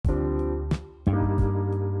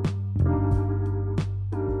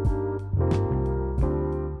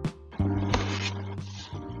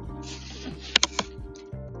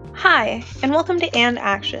Hi, and welcome to And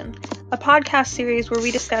Action, a podcast series where we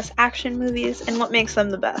discuss action movies and what makes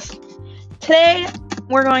them the best. Today,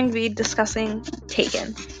 we're going to be discussing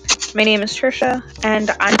Taken. My name is Tricia, and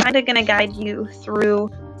I'm kind of going to guide you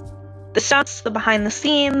through the stunts, the behind the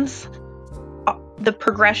scenes, the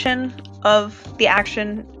progression of the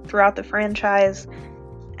action throughout the franchise,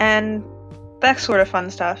 and that sort of fun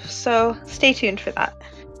stuff. So stay tuned for that.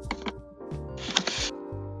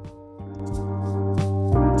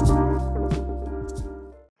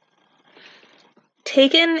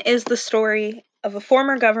 Taken is the story of a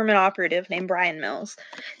former government operative named Brian Mills,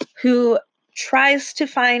 who tries to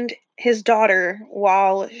find his daughter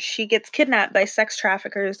while she gets kidnapped by sex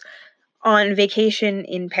traffickers on vacation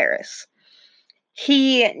in Paris.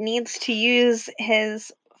 He needs to use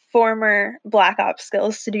his former Black Ops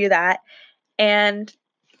skills to do that, and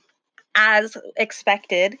as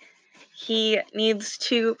expected, he needs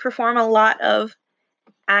to perform a lot of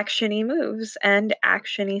action-y moves and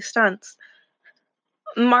action-y stunts.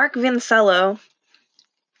 Mark Vincello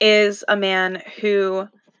is a man who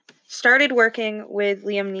started working with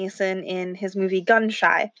Liam Neeson in his movie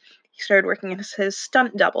Gun-Shy. He started working as his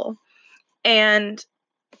stunt double, and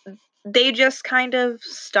they just kind of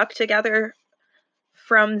stuck together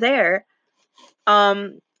from there.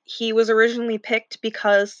 He was originally picked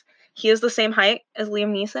because he is the same height as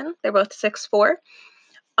Liam Neeson. They're both 6'4".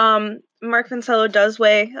 Mark Vincello does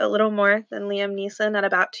weigh a little more than Liam Neeson at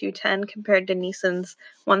about 210 compared to Neeson's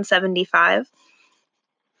 175.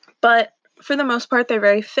 But for the most part, they're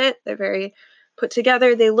very fit. They're very put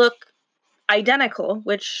together. They look identical,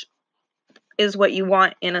 which is what you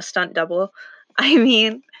want in a stunt double.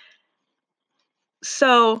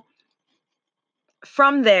 So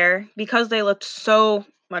from there, because they looked so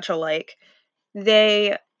much alike,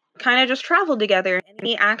 they kind of just traveled together.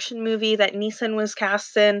 Any action movie that Neeson was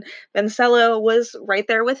cast in, Vincello was right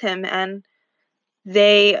there with him, and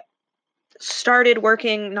they started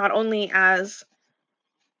working not only as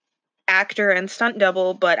actor and stunt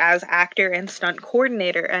double, but as actor and stunt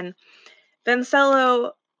coordinator. And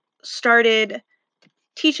Vincello started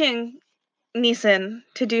teaching Neeson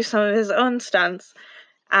to do some of his own stunts,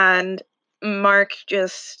 and Mark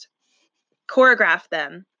just choreographed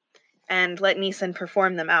them and let Neeson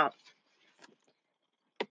perform them out.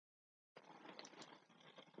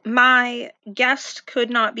 My guest could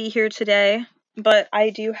not be here today, but I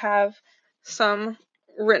do have some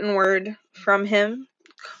written word from him.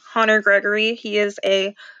 Connor Gregory, he is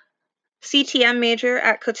a CTM major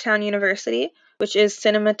at Kutztown University, which is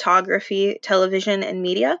cinematography, television, and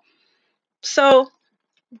media. So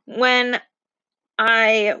when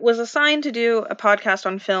I was assigned to do a podcast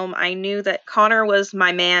on film, I knew that Connor was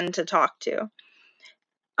my man to talk to.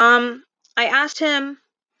 I asked him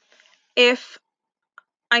if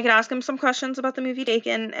I could ask him some questions about the movie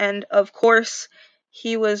Taken, and of course,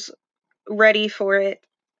 he was ready for it.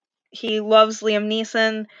 He loves Liam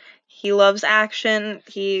Neeson. He loves action.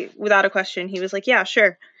 Without a question, he was like, yeah,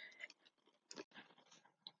 sure.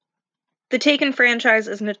 The Taken franchise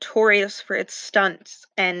is notorious for its stunts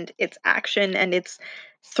and its action and its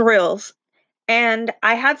thrills. And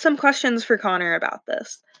I had some questions for Connor about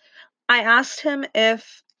this. I asked him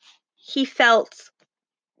if he felt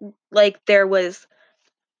like there was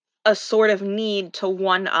a sort of need to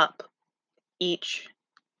one-up each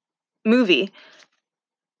movie,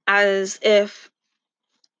 as if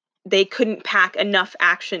they couldn't pack enough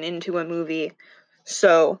action into a movie,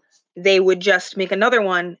 so they would just make another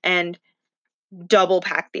one and double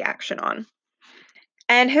pack the action on.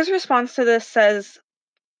 And his response to this says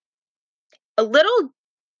a little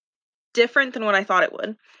different than what I thought it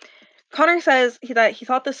would. Connor says that he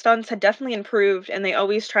thought the stunts had definitely improved and they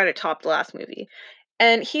always try to top the last movie.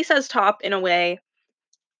 And he says top in a way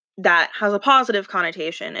that has a positive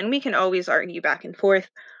connotation, and we can always argue back and forth.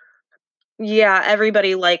 Yeah,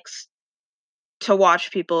 everybody likes to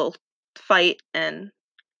watch people fight, and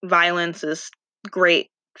violence is great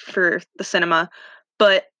for the cinema,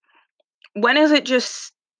 but when is it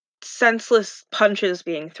just senseless punches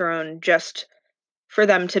being thrown just for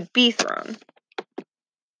them to be thrown?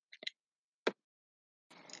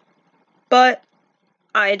 But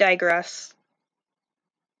I digress.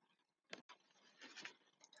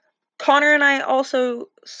 Connor and I also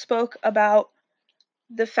spoke about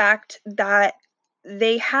the fact that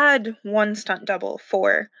they had one stunt double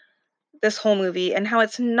for this whole movie, and how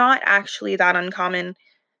it's not actually that uncommon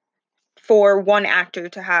for one actor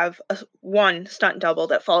to have one stunt double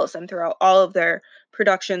that follows them throughout all of their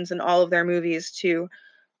productions and all of their movies to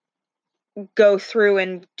go through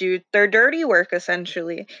and do their dirty work,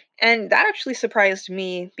 essentially. And that actually surprised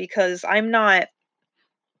me, because I'm not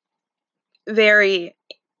very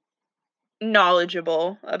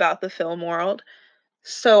knowledgeable about the film world.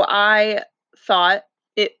 So I thought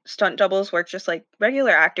stunt doubles work just like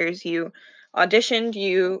regular actors. You auditioned,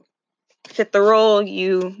 you fit the role,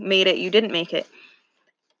 you made it, you didn't make it.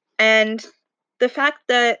 And the fact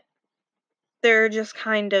that they're just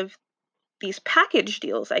kind of these package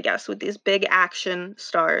deals, I guess, with these big action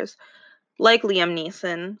stars like Liam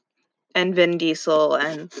Neeson and Vin Diesel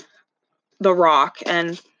and The Rock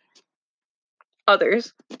and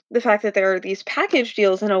others. The fact that there are these package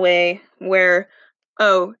deals in a way where,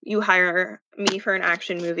 oh, you hire me for an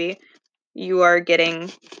action movie, you are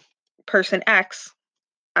getting person X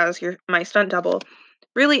as my stunt double,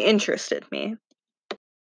 really interested me.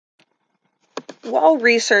 While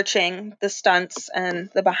researching the stunts and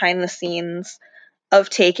the behind the scenes of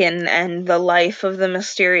Taken and the life of the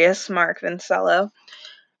mysterious Mark Vincello,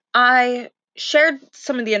 I shared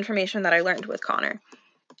some of the information that I learned with Connor.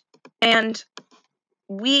 And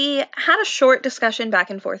we had a short discussion back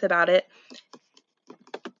and forth about it.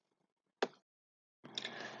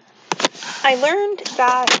 I learned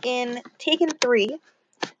that in Taken 3,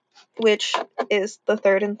 which is the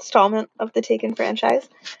third installment of the Taken franchise,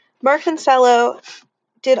 Mark Vincello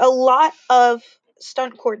did a lot of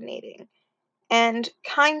stunt coordinating and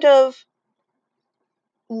kind of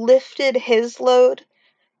lifted his load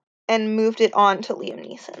and moved it on to Liam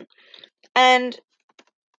Neeson. And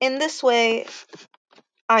in this way,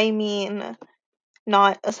 I mean,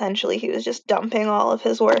 not essentially he was just dumping all of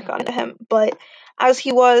his work onto him, but as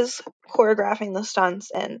he was choreographing the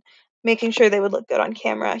stunts and making sure they would look good on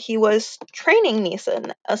camera, he was training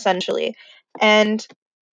Neeson, essentially, and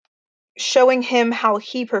showing him how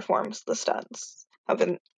he performs the stunts, how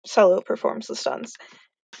Vincello performs the stunts.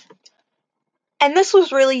 And this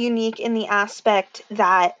was really unique in the aspect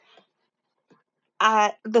that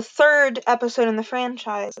at the third episode in the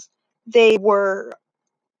franchise, they were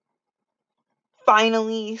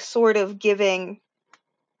finally sort of giving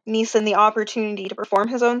Neeson the opportunity to perform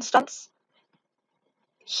his own stunts.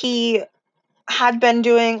 He had been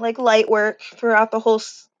doing like light work throughout the whole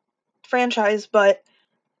franchise, but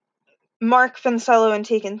Mark Vincello in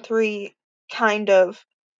Taken 3 kind of,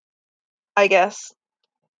 I guess,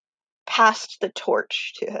 passed the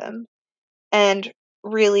torch to him and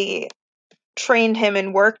really trained him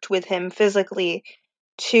and worked with him physically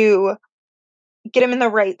to get him in the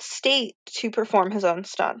right state to perform his own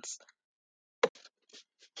stunts.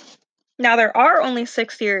 Now, there are only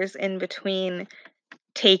 6 years in between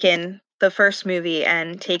Taken, the first movie,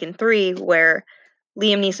 and Taken 3, where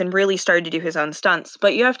Liam Neeson really started to do his own stunts.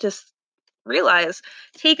 But you have to realize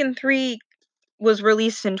Taken 3 was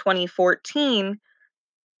released in 2014,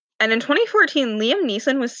 and in 2014, Liam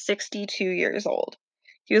Neeson was 62 years old.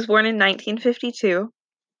 He was born in 1952,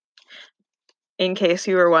 in case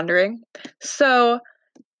you were wondering. So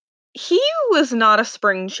he was not a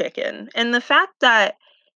spring chicken. And the fact that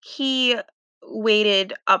he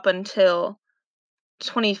waited up until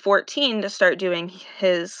 2014 to start doing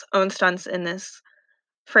his own stunts in this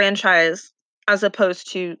franchise, as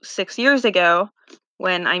opposed to 6 years ago,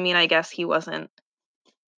 when, I guess he wasn't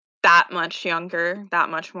that much younger, that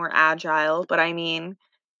much more agile, but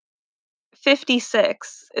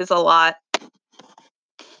 56 is a lot.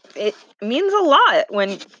 It means a lot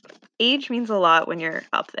when age means a lot when you're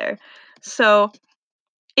up there. So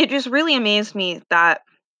it just really amazed me that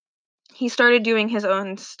he started doing his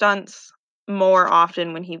own stunts more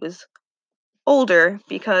often when he was older,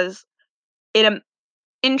 because it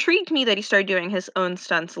intrigued me that he started doing his own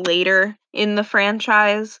stunts later in the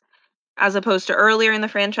franchise as opposed to earlier in the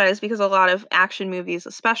franchise, because a lot of action movies,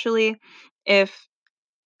 especially if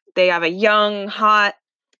they have a young, hot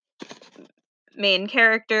main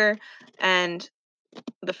character and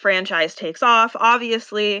the franchise takes off,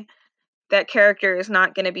 obviously that character is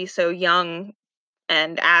not going to be so young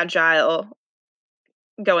and agile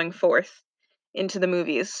going forth into the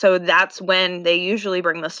movies. So that's when they usually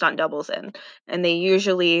bring the stunt doubles in, and they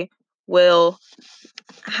usually will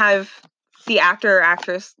have the actor or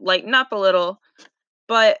actress lighten up a little.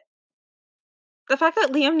 But the fact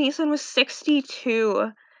that Liam Neeson was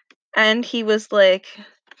 62 and he was like,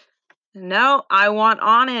 no, I want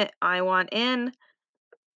on it, I want in,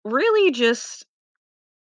 really just,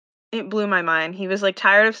 it blew my mind. He was like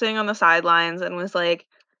tired of sitting on the sidelines and was like,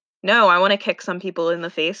 no, I want to kick some people in the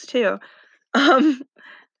face too.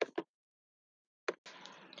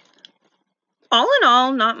 All in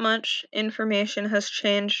all, not much information has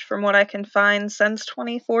changed from what I can find since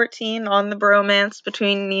 2014 on the bromance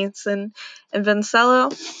between Neeson and Vincello.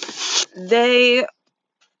 They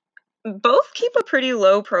both keep a pretty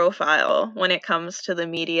low profile when it comes to the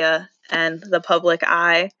media and the public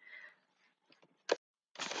eye.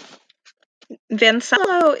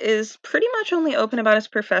 Vancello is pretty much only open about his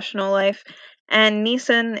professional life, and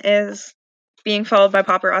Neeson is being followed by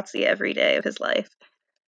paparazzi every day of his life.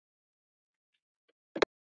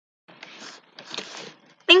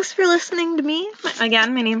 Thanks for listening to me.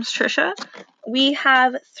 Again, my name's Tricia. We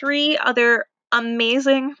have 3 other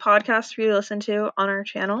amazing podcasts for you to listen to on our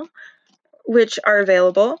channel, which are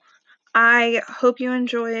available. I hope you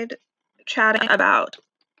enjoyed chatting about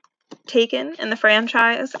Taken and the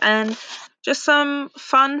franchise and just some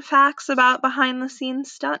fun facts about behind the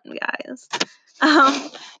scenes stunt guys. I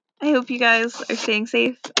hope you guys are staying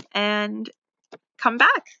safe and come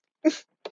back.